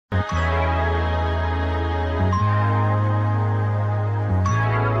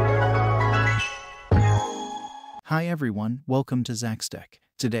Hi everyone, welcome to Zach's Tech.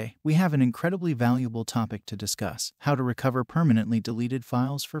 Today, we have an incredibly valuable topic to discuss: how to recover permanently deleted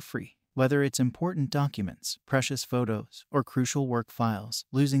files for free. Whether it's important documents, precious photos, or crucial work files,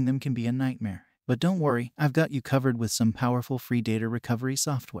 losing them can be a nightmare. But don't worry, I've got you covered with some powerful free data recovery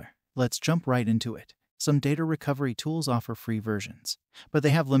software. Let's jump right into it. Some data recovery tools offer free versions, but they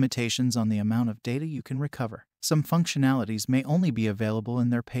have limitations on the amount of data you can recover. Some functionalities may only be available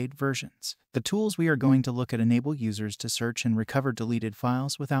in their paid versions. The tools we are going to look at enable users to search and recover deleted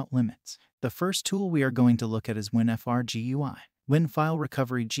files without limits. The first tool we are going to look at is WinFR GUI. File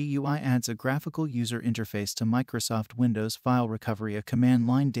Recovery GUI adds a graphical user interface to Microsoft Windows File Recovery, a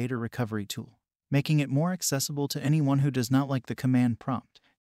command-line data recovery tool, making it more accessible to anyone who does not like the command prompt.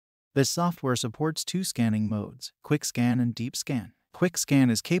 This software supports two scanning modes: Quick Scan and Deep Scan. Quick Scan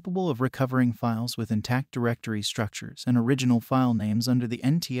is capable of recovering files with intact directory structures and original file names under the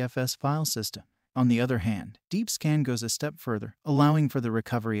NTFS file system. On the other hand, Deep Scan goes a step further, allowing for the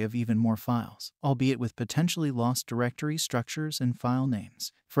recovery of even more files, albeit with potentially lost directory structures and file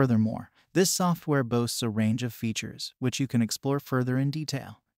names. Furthermore, this software boasts a range of features, which you can explore further in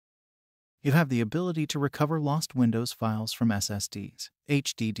detail. You have the ability to recover lost Windows files from SSDs,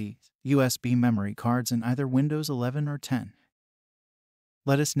 HDDs, USB memory cards in either Windows 11 or 10.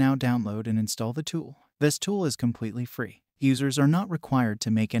 Let us now download and install the tool. This tool is completely free. Users are not required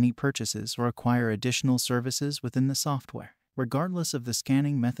to make any purchases or acquire additional services within the software. Regardless of the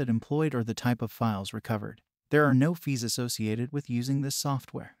scanning method employed or the type of files recovered, there are no fees associated with using this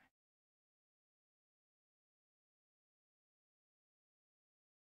software.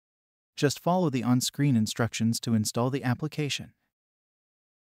 Just follow the on-screen instructions to install the application.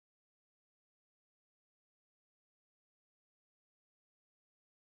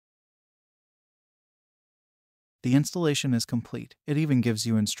 The installation is complete. It even gives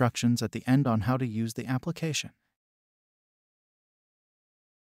you instructions at the end on how to use the application.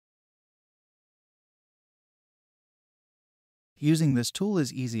 Using this tool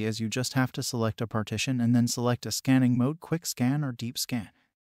is easy, as you just have to select a partition and then select a scanning mode: Quick Scan or Deep Scan.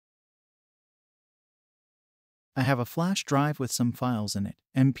 I have a flash drive with some files in it: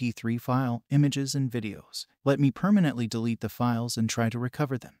 MP3 file, images, and videos. Let me permanently delete the files and try to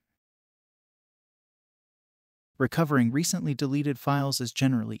recover them. Recovering recently deleted files is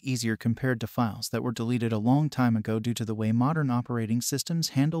generally easier compared to files that were deleted a long time ago due to the way modern operating systems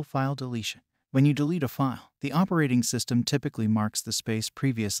handle file deletion. When you delete a file, the operating system typically marks the space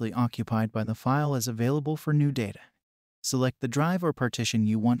previously occupied by the file as available for new data. Select the drive or partition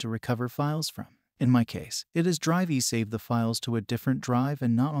you want to recover files from. In my case, it is Drive E. Save the files to a different drive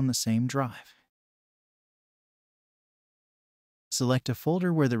and not on the same drive. Select a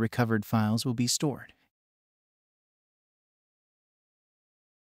folder where the recovered files will be stored.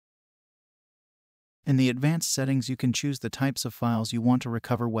 In the advanced settings, you can choose the types of files you want to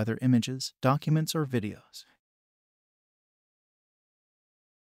recover, whether images, documents, or videos.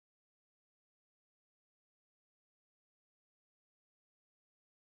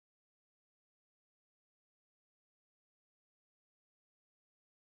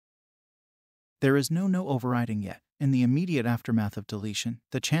 There is no overwriting yet. In the immediate aftermath of deletion,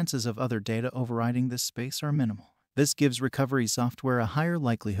 the chances of other data overriding this space are minimal. This gives recovery software a higher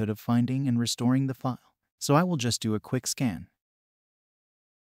likelihood of finding and restoring the file. So I will just do a quick scan.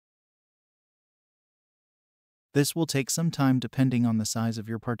 This will take some time depending on the size of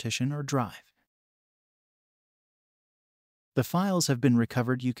your partition or drive. The files have been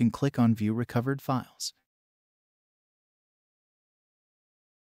recovered. You can click on View Recovered Files.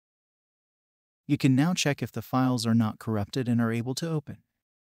 You can now check if the files are not corrupted and are able to open.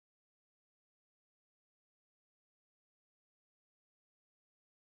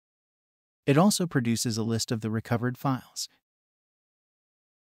 It also produces a list of the recovered files.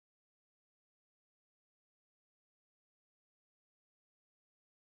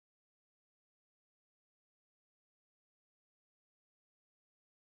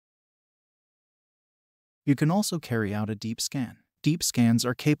 You can also carry out a deep scan. Deep scans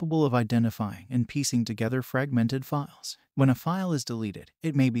are capable of identifying and piecing together fragmented files. When a file is deleted,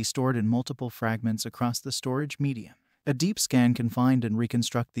 it may be stored in multiple fragments across the storage medium. A deep scan can find and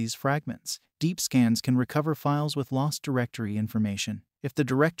reconstruct these fragments. Deep scans can recover files with lost directory information. If the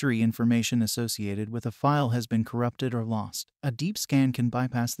directory information associated with a file has been corrupted or lost, a deep scan can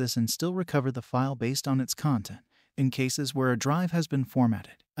bypass this and still recover the file based on its content. In cases where a drive has been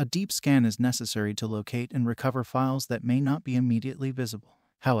formatted, a deep scan is necessary to locate and recover files that may not be immediately visible.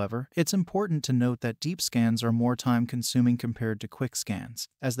 However, it's important to note that deep scans are more time-consuming compared to quick scans,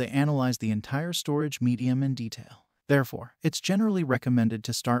 as they analyze the entire storage medium in detail. Therefore, it's generally recommended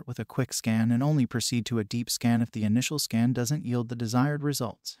to start with a quick scan and only proceed to a deep scan if the initial scan doesn't yield the desired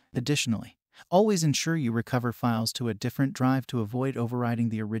results. Additionally, always ensure you recover files to a different drive to avoid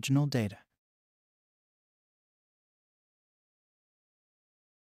overwriting the original data.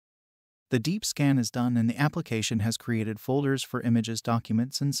 The deep scan is done and the application has created folders for images,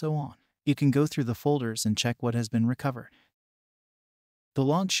 documents, and so on. You can go through the folders and check what has been recovered. The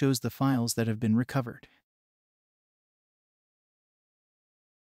log shows the files that have been recovered.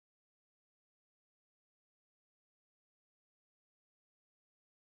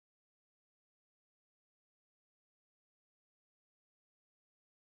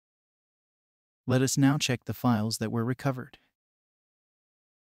 Let us now check the files that were recovered.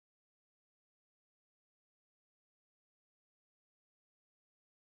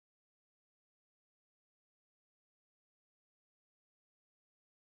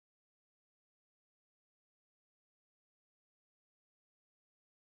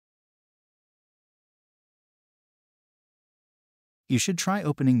 You should try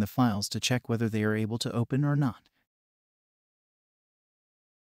opening the files to check whether they are able to open or not.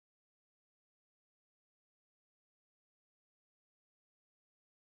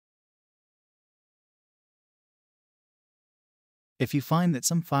 If you find that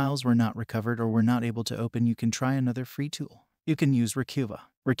some files were not recovered or were not able to open, you can try another free tool. You can use Recover.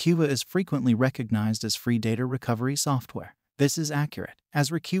 Recover is frequently recognized as free data recovery software. This is accurate,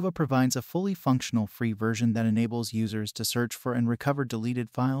 as Recover provides a fully functional free version that enables users to search for and recover deleted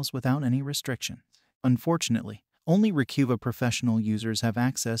files without any restrictions. Unfortunately, only Recover professional users have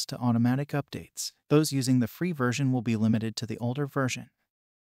access to automatic updates. Those using the free version will be limited to the older version.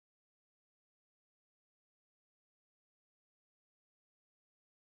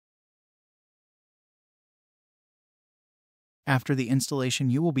 After the installation,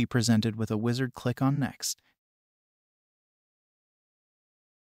 you will be presented with a wizard. Click on Next.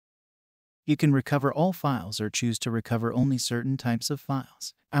 You can recover all files or choose to recover only certain types of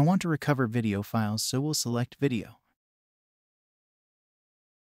files. I want to recover video files, so we'll select Video.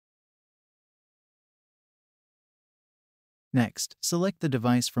 Next, select the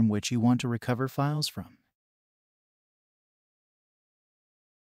device from which you want to recover files from.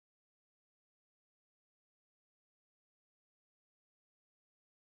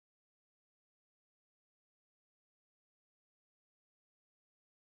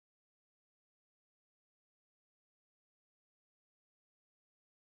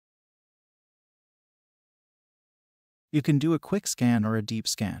 You can do a quick scan or a deep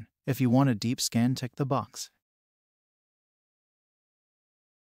scan. If you want a deep scan, tick the box.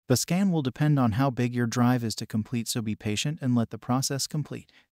 The scan will depend on how big your drive is to complete, so be patient and let the process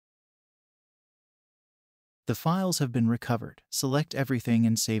complete. The files have been recovered. Select everything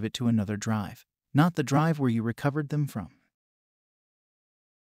and save it to another drive, not the drive where you recovered them from.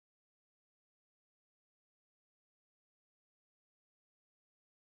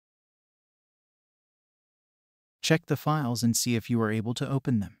 Check the files and see if you are able to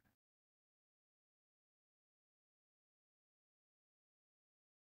open them.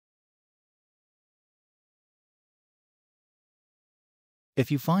 If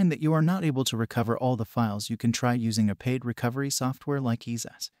you find that you are not able to recover all the files, you can try using a paid recovery software like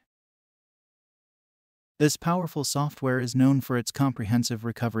EaseUs. This powerful software is known for its comprehensive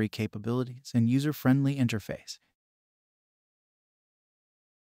recovery capabilities and user-friendly interface.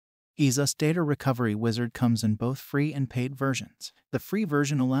 EaseUs Data Recovery Wizard comes in both free and paid versions. The free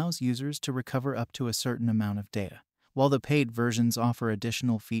version allows users to recover up to a certain amount of data, while the paid versions offer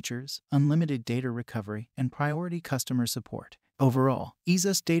additional features, unlimited data recovery, and priority customer support. Overall,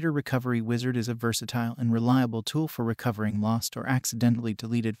 EaseUs Data Recovery Wizard is a versatile and reliable tool for recovering lost or accidentally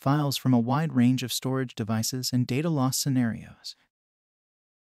deleted files from a wide range of storage devices and data loss scenarios.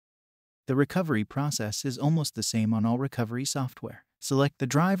 The recovery process is almost the same on all recovery software. Select the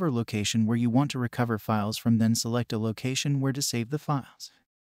drive or location where you want to recover files from, then select a location where to save the files.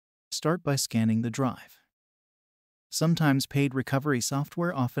 Start by scanning the drive. Sometimes paid recovery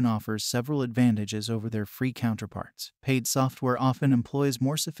software often offers several advantages over their free counterparts. Paid software often employs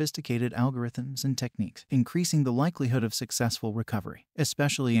more sophisticated algorithms and techniques, increasing the likelihood of successful recovery,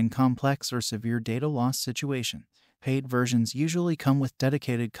 especially in complex or severe data loss situations. Paid versions usually come with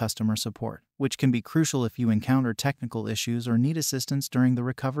dedicated customer support, which can be crucial if you encounter technical issues or need assistance during the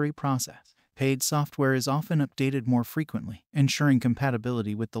recovery process. Paid software is often updated more frequently, ensuring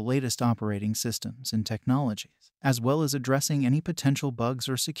compatibility with the latest operating systems and technologies, as well as addressing any potential bugs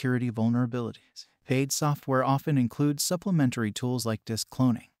or security vulnerabilities. Paid software often includes supplementary tools like disk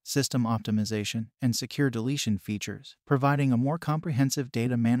cloning, system optimization, and secure deletion features, providing a more comprehensive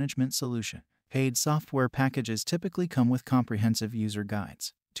data management solution. Paid software packages typically come with comprehensive user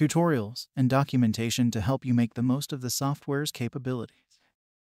guides, tutorials, and documentation to help you make the most of the software's capabilities.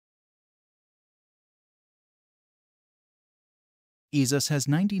 EaseUS has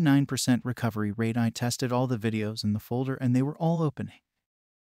 99% recovery rate. I tested all the videos in the folder and they were all opening.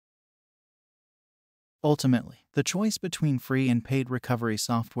 Ultimately, the choice between free and paid recovery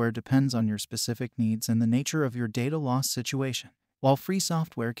software depends on your specific needs and the nature of your data loss situation. While free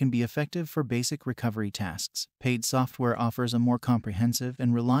software can be effective for basic recovery tasks, paid software offers a more comprehensive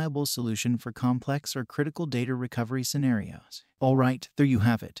and reliable solution for complex or critical data recovery scenarios. Alright, there you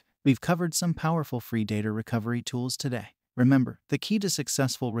have it. We've covered some powerful free data recovery tools today. Remember, the key to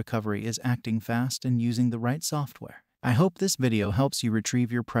successful recovery is acting fast and using the right software. I hope this video helps you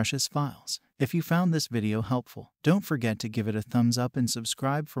retrieve your precious files. If you found this video helpful, don't forget to give it a thumbs up and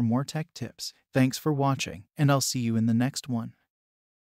subscribe for more tech tips. Thanks for watching, and I'll see you in the next one.